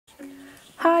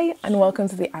Hi and welcome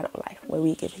to The Adult Life, where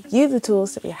we give you the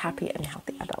tools to be a happy and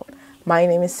healthy adult. My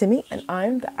name is Simi and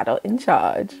I'm the adult in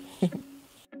charge.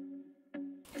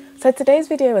 So today's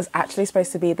video was actually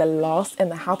supposed to be the last in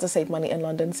the How to Save Money in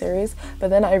London series,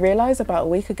 but then I realised about a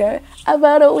week ago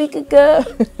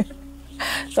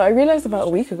So I realised about a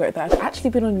week ago that I've actually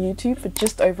been on YouTube for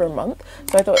just over a month.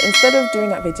 So I thought instead of doing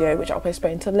that video, which I'll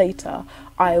postpone until later,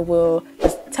 I will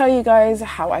just tell you guys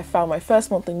how I found my first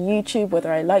month on YouTube,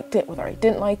 whether I liked it, whether I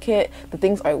didn't like it, the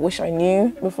things I wish I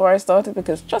knew before I started,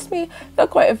 because trust me, there are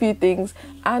quite a few things,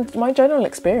 and my general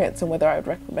experience and whether I would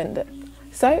recommend it.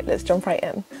 So let's jump right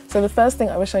in. So the first thing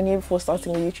I wish I knew before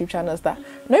starting a YouTube channel is that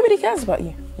nobody cares about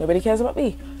you, nobody cares about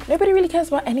me, nobody really cares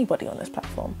about anybody on this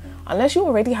platform. Unless you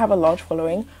already have a large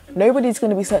following, nobody's going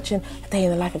to be searching a day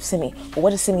in the life of Simi, or what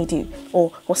does Simi do, or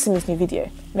what's Simi's new video.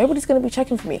 Nobody's going to be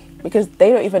checking for me because they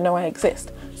don't even know I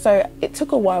exist. So it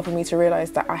took a while for me to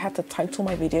realize that I had to title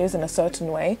my videos in a certain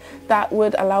way that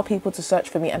would allow people to search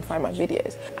for me and find my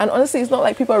videos. And honestly, it's not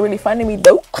like people are really finding me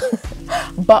though,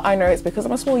 but I know it's because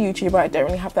I'm a small YouTuber, I don't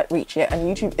really have that reach yet, and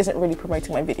YouTube isn't really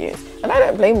promoting my videos. And I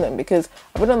don't blame them because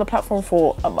I've been on the platform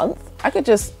for a month. I could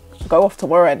just go off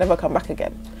tomorrow and never come back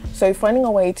again. So finding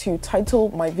a way to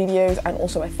title my videos and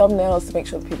also my thumbnails to make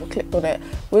sure that people clicked on it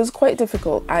was quite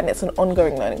difficult, and it's an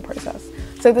ongoing learning process.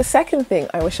 So the second thing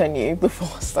I wish I knew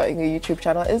before starting a YouTube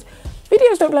channel is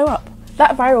videos don't blow up.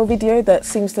 That viral video that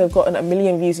seems to have gotten 1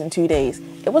 million views in 2 days,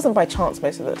 it wasn't by chance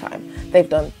most of the time. They've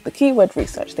done the keyword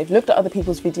research, they've looked at other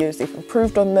people's videos, they've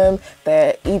improved on them,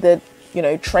 they're either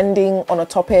trending on a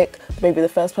topic, maybe the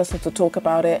first person to talk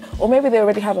about it, or maybe they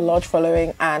already have a large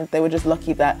following and they were just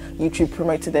lucky that YouTube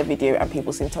promoted their video and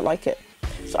people seem to like it.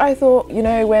 So I thought,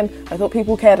 when I thought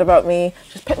people cared about me,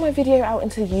 just put my video out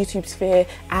into the YouTube sphere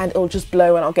and it'll just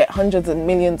blow and I'll get hundreds and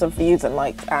millions of views and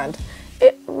likes, and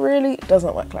it really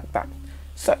doesn't work like that.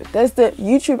 So there's the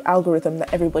YouTube algorithm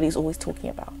that everybody's always talking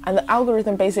about. And the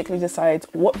algorithm basically decides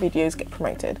what videos get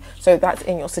promoted. So that's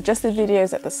in your suggested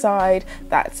videos at the side,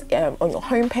 that's on your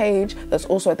homepage, that's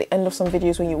also at the end of some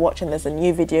videos when you watch and there's a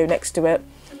new video next to it.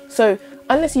 So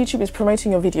unless YouTube is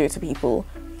promoting your video to people,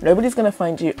 nobody's going to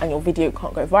find you and your video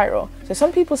can't go viral. So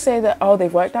some people say that, oh,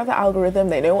 they've worked out the algorithm,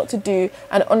 they know what to do,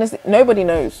 and honestly, nobody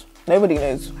knows. Nobody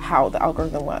knows how the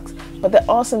algorithm works, but there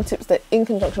are some tips that in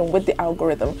conjunction with the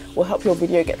algorithm will help your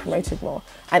video get promoted more.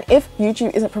 And if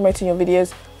YouTube isn't promoting your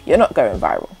videos, you're not going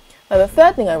viral. Now, the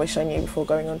third thing I wish I knew before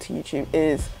going onto YouTube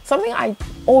is something I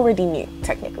already knew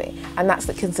technically, and that's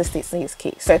that consistency is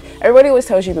key. So everybody always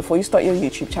tells you before you start your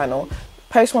YouTube channel,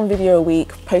 post 1 video a week,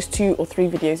 post 2 or 3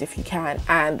 videos if you can,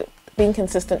 and being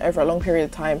consistent over a long period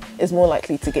of time is more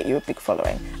likely to get you a big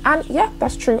following. And yeah,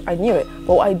 that's true, I knew it,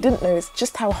 but what I didn't know is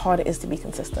just how hard it is to be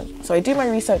consistent. So I do my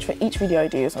research for each video I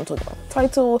do, so I'm talking about the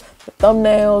title, the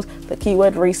thumbnails, the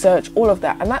keyword research, all of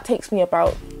that, and that takes me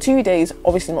about 2 days,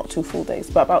 obviously not 2 full days,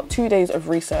 but about 2 days of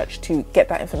research to get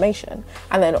that information.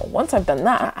 And then once I've done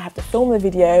that, I have to film the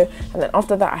video, and then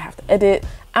after that I have to edit,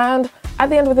 and at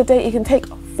the end of the day it can take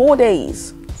 4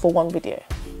 days for 1 video.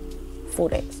 4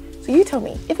 days. So you tell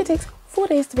me, if it takes 4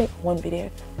 days to make 1 video,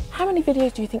 how many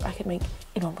videos do you think I could make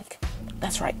in 1 week?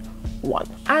 That's right, 1.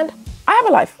 And I have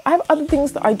a life. I have other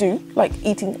things that I do, like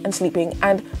eating and sleeping,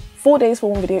 and 4 days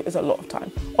for 1 video is a lot of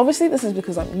time. Obviously, this is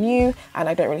because I'm new and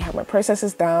I don't really have my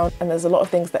processes down, and there's a lot of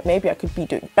things that maybe I could be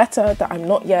doing better that I'm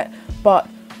not yet, but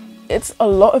it's a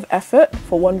lot of effort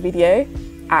for 1 video,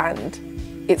 and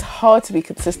it's hard to be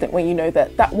consistent when you know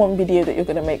that that 1 video that you're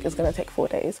going to make is going to take 4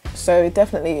 days. So it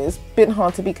definitely has been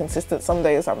hard to be consistent. Some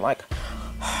days I'm like,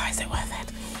 oh, is it worth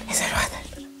it? Is it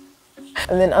worth it?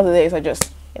 And then other days I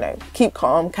just, keep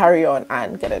calm, carry on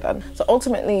and get it done. So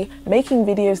ultimately, making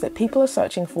videos that people are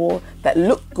searching for, that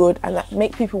look good and that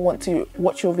make people want to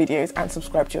watch your videos and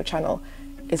subscribe to your channel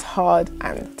is hard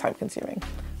and time consuming.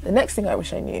 The next thing I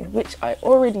wish I knew, which I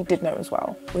already did know as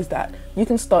well, was that you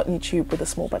can start YouTube with a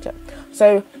small budget.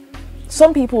 So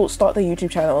some people start their YouTube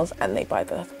channels and they buy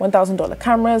the $1,000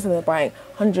 cameras, and they're buying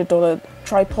 $100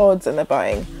 tripods, and they're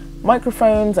buying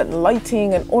microphones and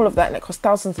lighting and all of that, and it costs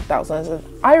thousands and thousands. And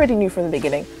I already knew from the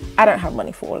beginning, I don't have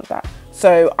money for all of that.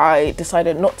 So I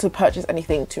decided not to purchase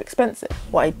anything too expensive.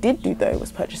 What I did do though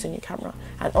was purchase a new camera.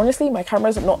 And honestly, my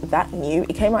camera's not that new.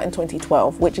 It came out in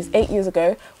 2012, which is 8 years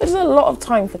ago, which is a lot of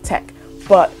time for tech.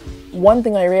 But one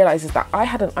thing I realized is that I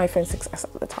had an iPhone 6S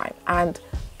at the time, and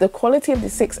the quality of the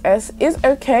 6S is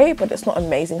okay, but it's not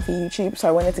amazing for YouTube. So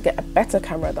I wanted to get a better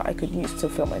camera that I could use to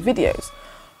film my videos.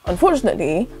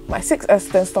 Unfortunately, my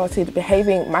 6S then started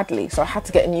behaving madly, so I had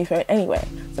to get a new phone anyway.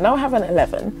 So now I have an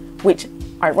 11, which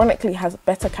ironically has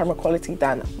better camera quality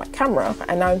than my camera.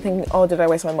 And now I'm thinking, oh, did I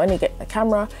waste my money getting a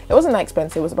camera? It wasn't that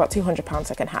expensive, it was about £200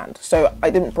 second hand, so I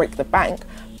didn't break the bank.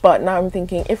 But now I'm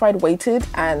thinking, if I'd waited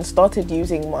and started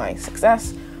using my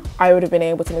Success, I would have been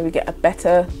able to maybe get a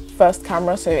better first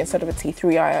camera. So instead of a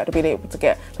T3i, I'd have been able to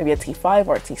get maybe a T5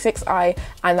 or a T6i,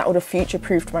 and that would have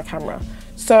future-proofed my camera.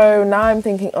 So now I'm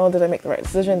thinking, oh, did I make the right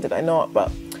decision? Did I not?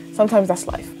 But sometimes that's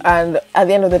life. And at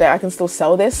the end of the day, I can still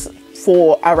sell this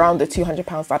for around the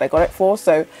 £200 that I got it for.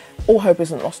 So all hope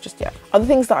isn't lost just yet. Other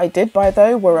things that I did buy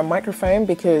though were a microphone,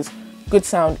 because good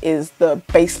sound is the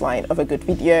baseline of a good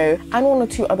video, and one or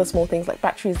two other small things like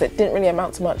batteries that didn't really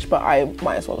amount to much, but I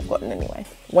might as well have gotten anyway.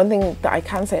 One thing that I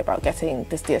can say about getting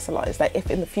this DSLR is that if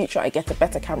in the future I get a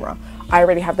better camera, I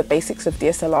already have the basics of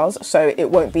DSLRs, so it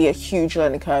won't be a huge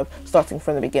learning curve starting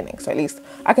from the beginning. So at least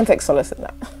I can take solace in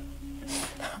that,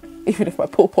 even if my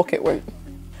poor pocket won't.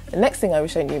 The next thing I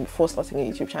was showing you before starting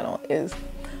a YouTube channel is,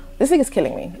 this thing is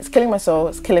killing me. It's killing my soul,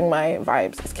 it's killing my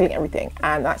vibes, it's killing everything,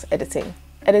 and that's editing.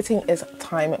 Editing is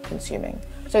time consuming.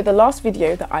 So the last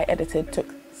video that I edited took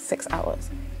 6 hours.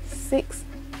 6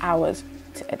 hours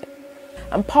to edit.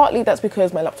 And partly that's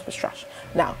because my laptop is trash.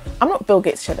 Now, I'm not Bill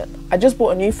Gates shitted. I just bought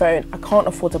a new phone, I can't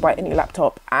afford to buy a new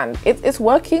laptop, and it's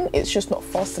working, it's just not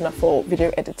fast enough for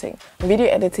video editing. Video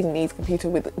editing needs a computer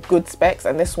with good specs,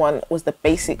 and this one was the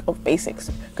basic of basics,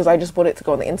 because I just bought it to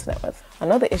go on the internet with.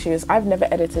 Another issue is I've never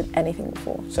edited anything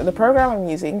before. So the program I'm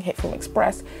using, Hitfilm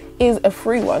Express, is a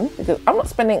free one, because I'm not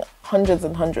spending hundreds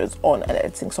and hundreds on an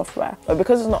editing software. But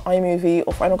because it's not iMovie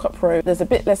or Final Cut Pro, there's a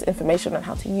bit less information on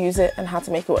how to use it and how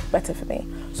to make it work better for me.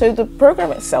 So the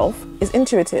program itself is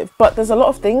intuitive, but there's a lot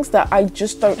of things that I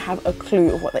just don't have a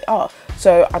clue of what they are.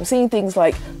 So I'm seeing things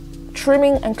like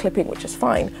trimming and clipping, which is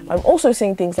fine. I'm also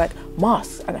seeing things like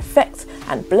masks and effects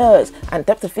and blurs and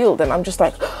depth of field, and I'm just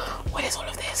like, what is all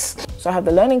of this? So I have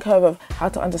the learning curve of how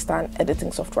to understand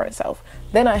editing software itself.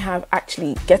 Then I have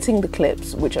actually getting the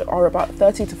clips, which are about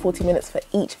 30 to 40 minutes for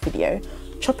each video,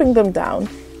 chopping them down,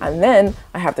 and then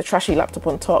I have the trashy laptop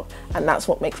on top, and that's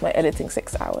what makes my editing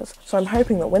 6 hours. So I'm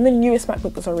hoping that when the newest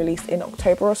MacBooks are released in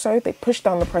October or so, they push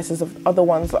down the prices of other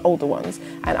ones, the older ones,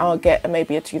 and I'll get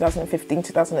maybe a 2015,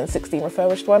 2016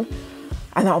 refurbished one,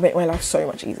 and that'll make my life so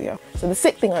much easier. So the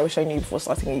sick thing I was showing you before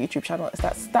starting a YouTube channel is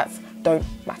that stats don't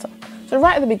matter. So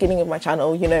right at the beginning of my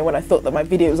channel, you know, when I thought that my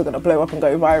videos were gonna blow up and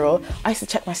go viral, I used to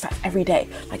check my stats every day.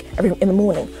 Like in the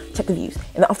morning, check the views.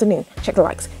 In the afternoon, check the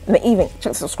likes. In the evening,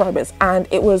 check the subscribers. And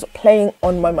it was playing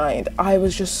on my mind. I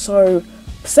was just so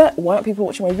upset. Why aren't people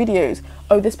watching my videos?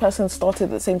 Oh, this person started at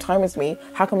the same time as me.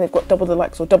 How come they've got double the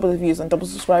likes or double the views and double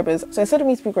subscribers? So instead of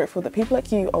me to be grateful that people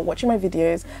like you are watching my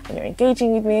videos and you're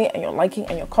engaging with me and you're liking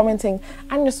and you're commenting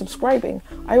and you're subscribing,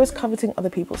 I was coveting other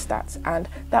people's stats, and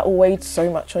that weighed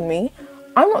so much on me.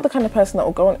 I'm not the kind of person that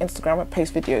will go on Instagram and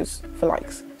post videos for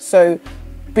likes. So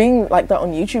being like that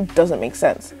on YouTube doesn't make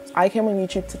sense. I came on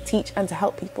YouTube to teach and to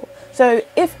help people. So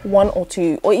if 1 or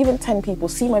 2 or even 10 people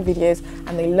see my videos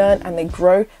and they learn and they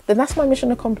grow, then that's my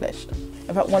mission accomplished.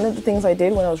 In fact, one of the things I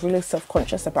did when I was really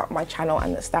self-conscious about my channel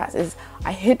and the stats is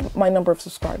I hid my number of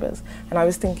subscribers, and I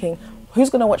was thinking, who's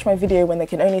gonna watch my video when they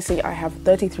can only see I have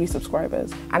 33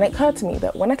 subscribers? And it occurred to me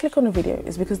that when I click on a video,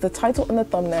 it's because the title and the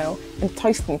thumbnail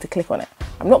enticed me to click on it.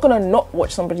 I'm not gonna not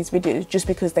watch somebody's videos just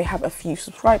because they have a few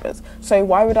subscribers. So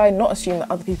why would I not assume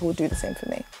that other people will do the same for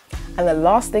me? And the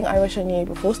last thing I wish I knew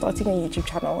before starting a YouTube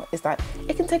channel is that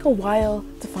it can take a while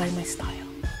to find my style.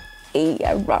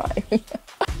 Yeah, right.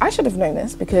 I should have known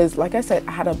this because, like I said,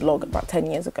 I had a blog about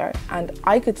 10 years ago, and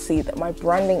I could see that my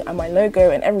branding and my logo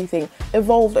and everything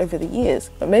evolved over the years.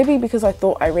 But maybe because I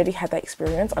thought I already had that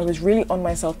experience, I was really on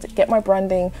myself to get my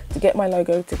branding, to get my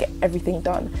logo, to get everything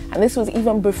done. And this was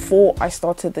even before I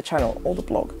started the channel or the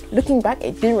blog. Looking back,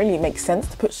 it didn't really make sense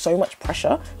to put so much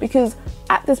pressure, because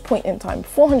at this point in time,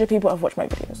 400 people have watched my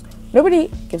videos. Nobody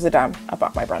gives a damn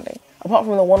about my branding, apart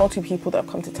from the 1 or 2 people that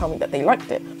have come to tell me that they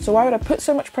liked it. So why would I put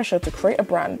so much pressure to create a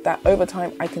brand that over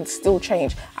time I can still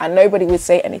change and nobody would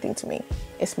say anything to me?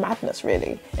 It's madness,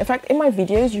 really. In fact, in my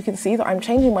videos, you can see that I'm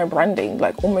changing my branding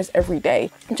like almost every day.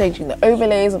 I'm changing the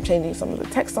overlays, I'm changing some of the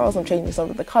textiles, I'm changing some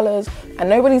of the colors, and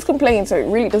nobody's complaining, so it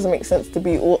really doesn't make sense to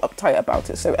be all uptight about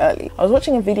it so early. I was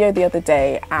watching a video the other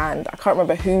day, and I can't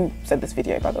remember who said this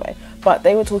video, by the way, but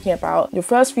they were talking about your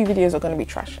first few videos are going to be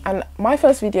trash. And my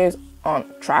first videos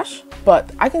aren't trash,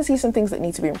 but I can see some things that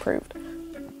need to be improved.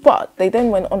 But they then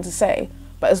went on to say,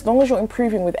 but as long as you're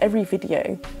improving with every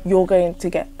video, you're going to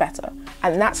get better.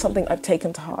 And that's something I've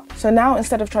taken to heart. So now,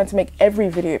 instead of trying to make every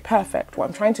video perfect, what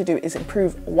I'm trying to do is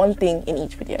improve one thing in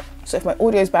each video. So if my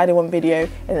audio is bad in one video,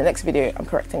 in the next video, I'm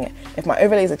correcting it. If my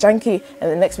overlays are janky, in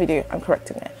the next video, I'm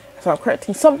correcting it. So I'm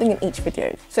correcting something in each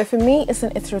video. So for me, it's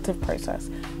an iterative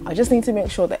process. I just need to make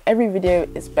sure that every video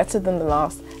is better than the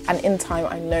last, and in time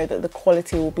I know that the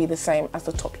quality will be the same as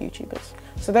the top YouTubers.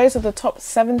 So those are the top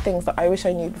 7 things that I wish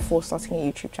I knew before starting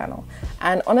a YouTube channel.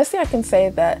 And honestly, I can say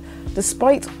that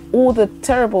despite all the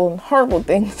terrible and horrible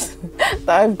things that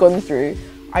I've gone through,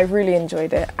 I really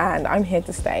enjoyed it and I'm here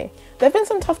to stay. There have been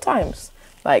some tough times.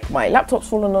 Like my laptop's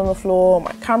fallen on the floor,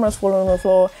 my camera's fallen on the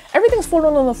floor, everything's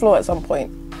fallen on the floor at some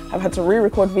point. I've had to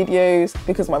re-record videos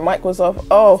because my mic was off.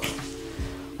 Oh,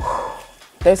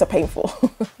 those are painful.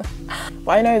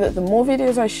 But I know that the more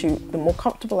videos I shoot, the more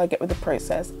comfortable I get with the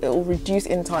process, it will reduce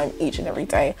in time each and every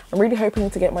day. I'm really hoping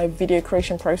to get my video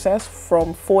creation process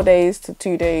from 4 days to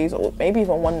 2 days, or maybe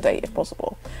even 1 day if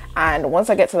possible. And once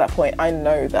I get to that point, I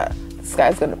know that the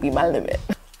sky's gonna be my limit.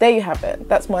 There you have it.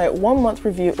 That's my 1 month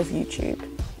review of YouTube.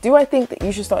 Do I think that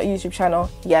you should start a YouTube channel?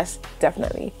 Yes,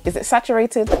 definitely. Is it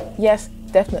saturated? Yes,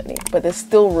 definitely. But there's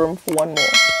still room for one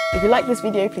more. If you like this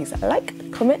video, please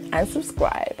like, comment, and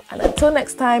subscribe. And until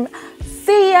next time,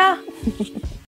 see ya!